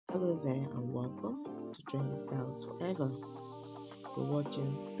Hello there and welcome to Trendy Styles Forever. You're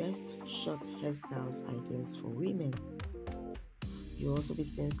watching best short hairstyles ideas for women. You'll also be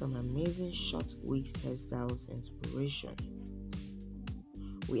seeing some amazing short wigs hairstyles inspiration.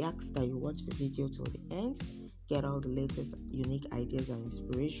 We ask that you watch the video till the end, get all the latest unique ideas and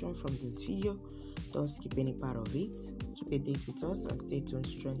inspiration from this video. Don't skip any part of it. Keep a date with us and stay tuned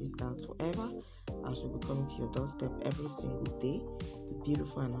to Trendy Styles Forever, as we'll be coming to your doorstep every single day with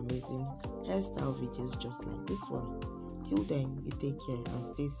beautiful and amazing hairstyle videos just like this one. Till then, you take care and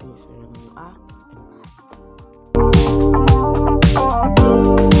stay safe wherever you are, and bye.